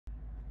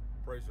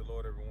Praise the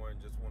Lord, everyone.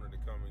 Just wanted to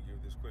come and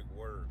give this quick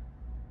word.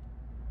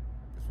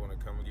 Just want to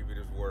come and give you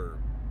this word.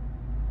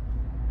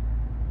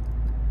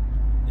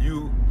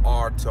 You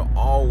are to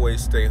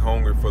always stay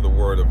hungry for the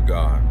word of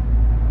God.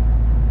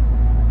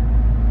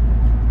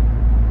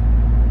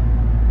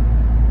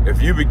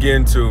 If you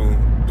begin to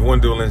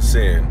dwindle in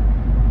sin,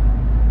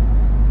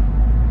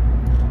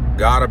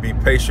 God will be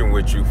patient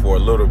with you for a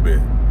little bit.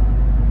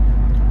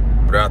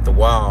 But after a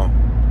while,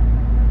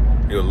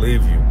 he'll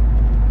leave you.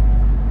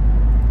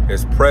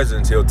 His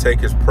presence, he'll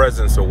take his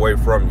presence away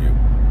from you.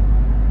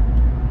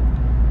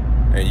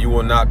 And you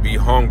will not be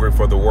hungry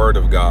for the word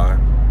of God.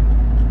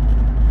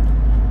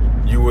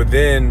 You will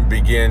then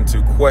begin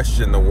to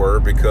question the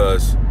word,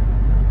 because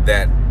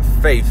that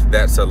faith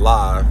that's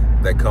alive,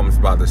 that comes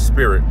by the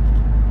Spirit,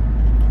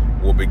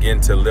 will begin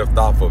to lift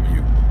off of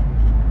you.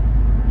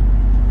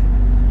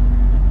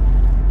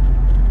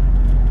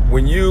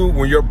 When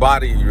your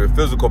body, your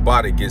physical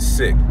body gets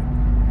sick,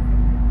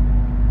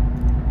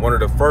 one of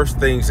the first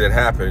things that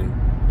happen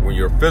when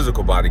your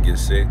physical body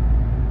gets sick,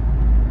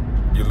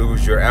 you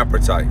lose your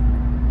appetite.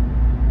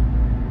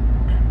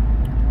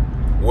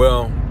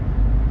 Well,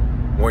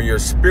 when your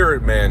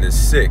spirit man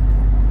is sick,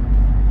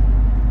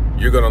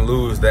 you're going to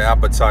lose the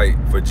appetite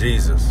for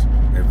Jesus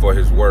and for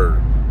his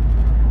word.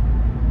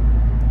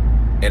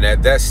 And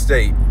at that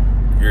state,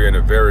 you're in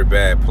a very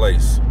bad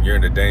place. You're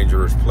in a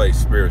dangerous place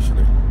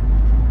spiritually.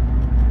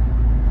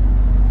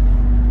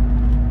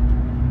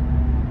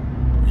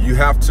 You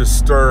have to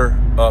stir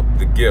up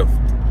the gift,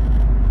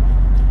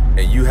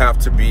 and you have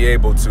to be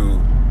able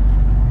to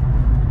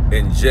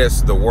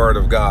ingest the word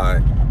of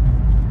God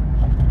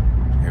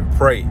and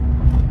pray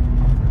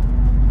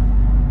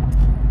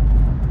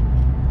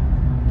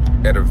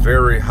at a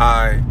very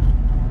high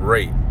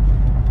rate.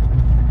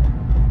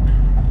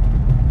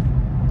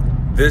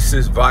 This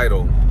is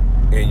vital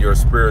in your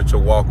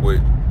spiritual walk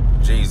with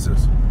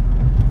Jesus.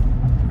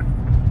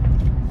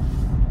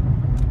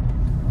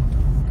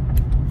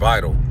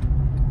 Vital.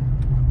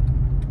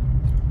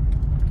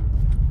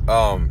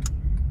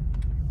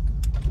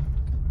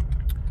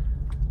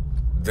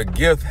 The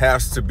gift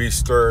has to be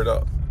stirred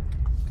up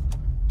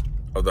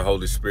of the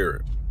Holy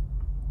Spirit.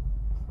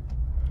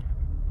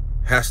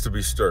 Has to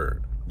be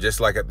stirred. Just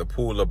like at the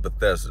pool of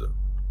Bethesda,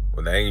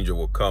 when the angel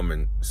will come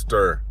and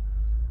stir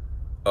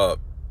up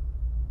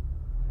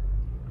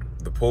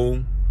the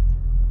pool.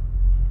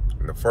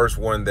 And the first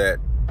one that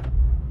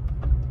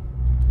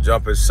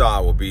jump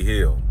inside will be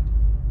healed.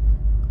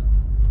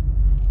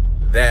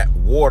 That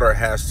water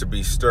has to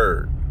be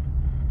stirred.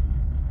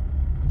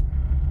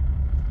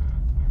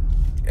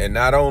 And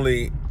not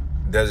only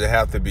does it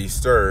have to be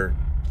stirred,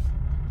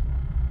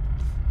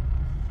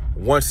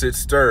 once it's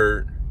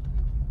stirred,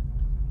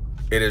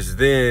 it is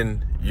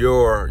then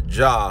your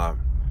job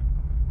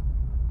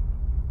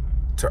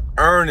to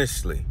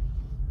earnestly,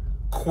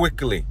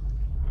 quickly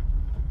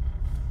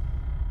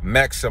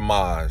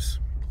maximize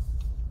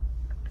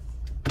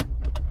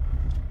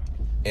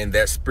in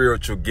that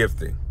spiritual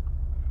gifting,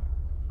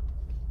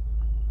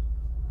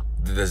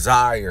 the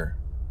desire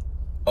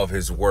of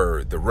his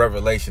word, the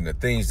revelation, the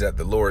things that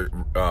the Lord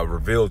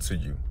revealed to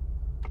you.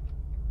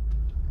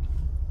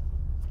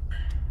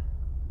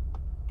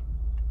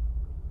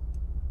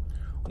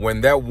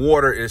 When that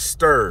water is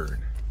stirred,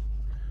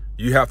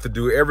 you have to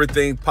do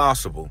everything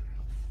possible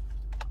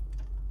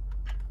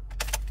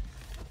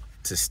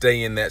to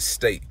stay in that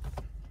state.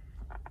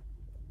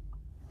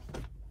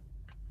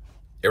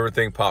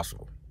 Everything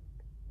possible.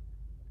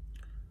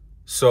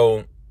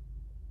 So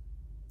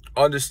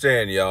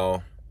understand,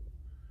 y'all,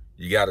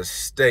 you got to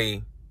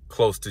stay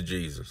close to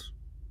Jesus.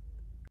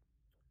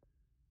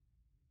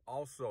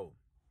 Also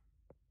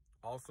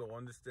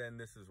understand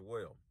this as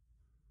well.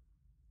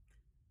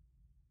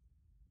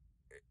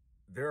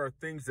 There are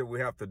things that we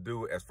have to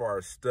do as far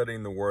as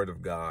studying the word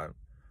of God,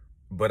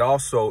 but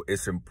also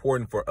it's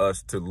important for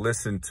us to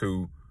listen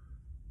to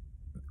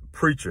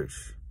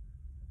preachers,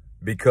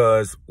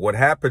 because what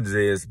happens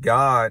is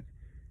God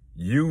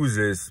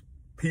uses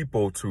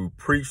people to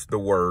preach the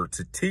word,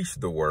 to teach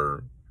the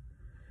word.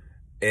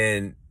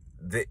 And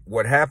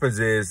what happens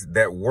is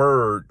that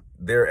word,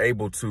 they're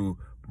able to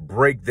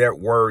break that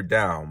word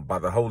down by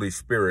the Holy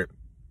Spirit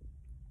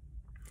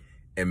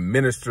and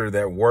minister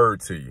that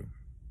word to you.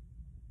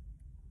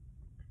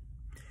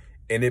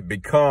 And it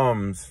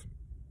becomes,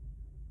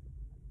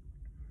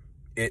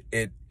 it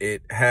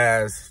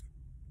has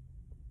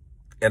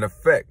an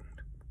effect.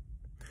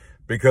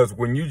 Because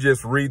when you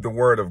just read the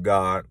word of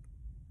God,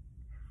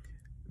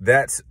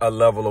 that's a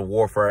level of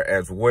warfare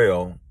as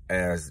well,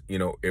 as,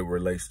 it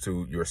relates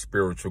to your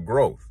spiritual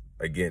growth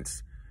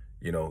against,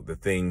 the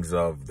things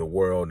of the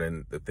world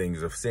and the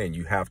things of sin.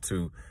 You have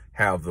to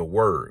have the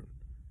word.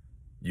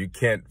 You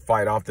can't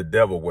fight off the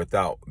devil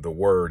without the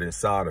word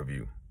inside of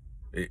you.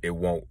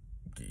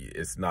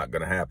 It's not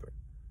going to happen.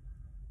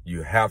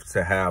 You have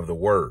to have the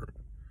word.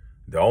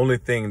 The only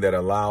thing that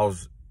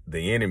allows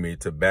the enemy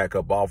to back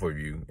up off of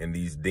you and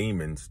these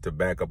demons to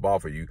back up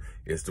off of you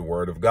is the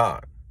word of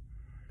God.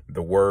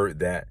 The word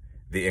that,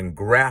 the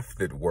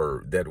engrafted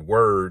word, that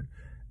word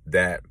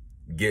that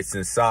gets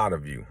inside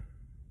of you.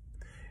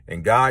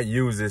 And God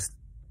uses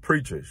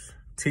preachers,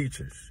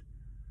 teachers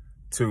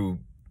to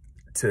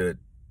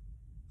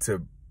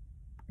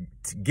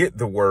get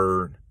the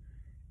word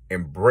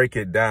and break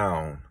it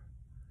down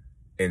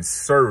and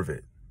serve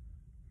it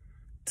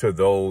to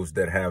those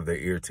that have their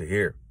ear to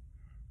hear.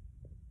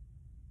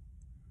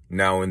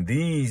 Now, in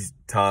these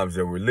times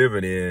that we're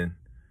living in,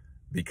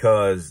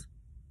 because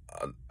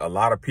a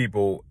lot of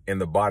people in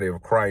the body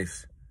of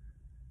Christ,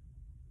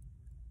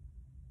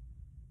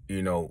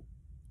 you know,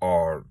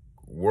 are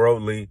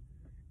worldly,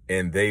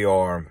 and they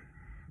are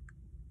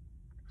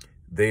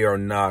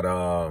not,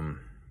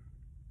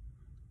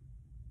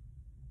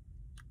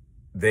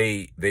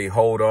 they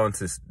hold on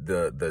to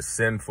the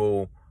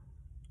sinful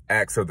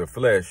acts of the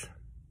flesh.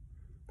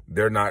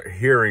 They're not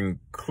hearing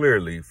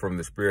clearly from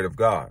the Spirit of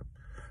God.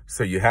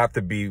 So you have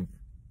to be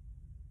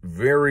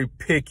very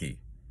picky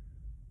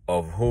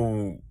of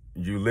who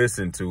you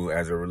listen to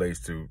as it relates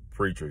to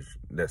preachers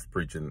that's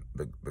preaching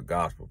the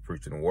gospel,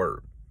 preaching the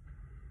word.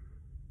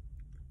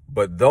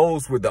 But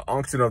those with the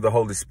unction of the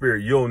Holy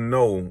Spirit, you'll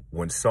know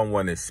when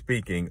someone is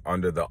speaking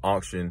under the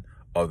unction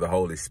of the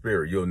Holy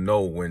Spirit. You'll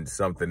know when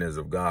something is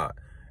of God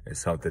and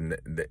something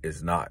that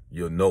is not.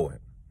 You'll know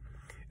it.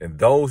 And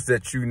those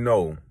that you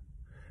know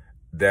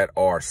that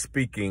are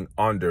speaking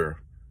under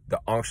the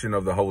unction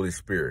of the Holy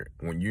Spirit,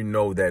 when you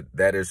know that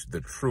that is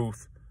the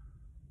truth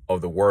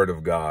of the word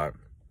of God,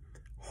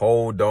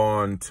 hold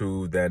on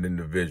to that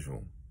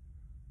individual.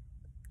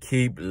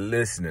 Keep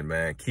listening,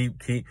 man.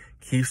 Keep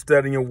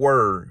studying your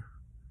word.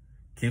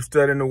 Keep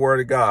studying the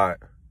word of God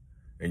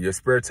in your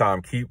spare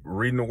time. Keep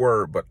reading the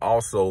word, but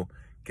also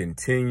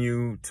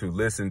continue to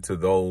listen to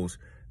those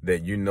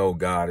that you know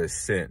God has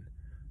sent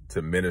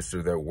to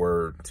minister that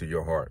word to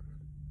your heart.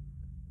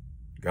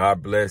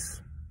 God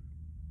bless.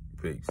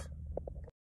 Peace.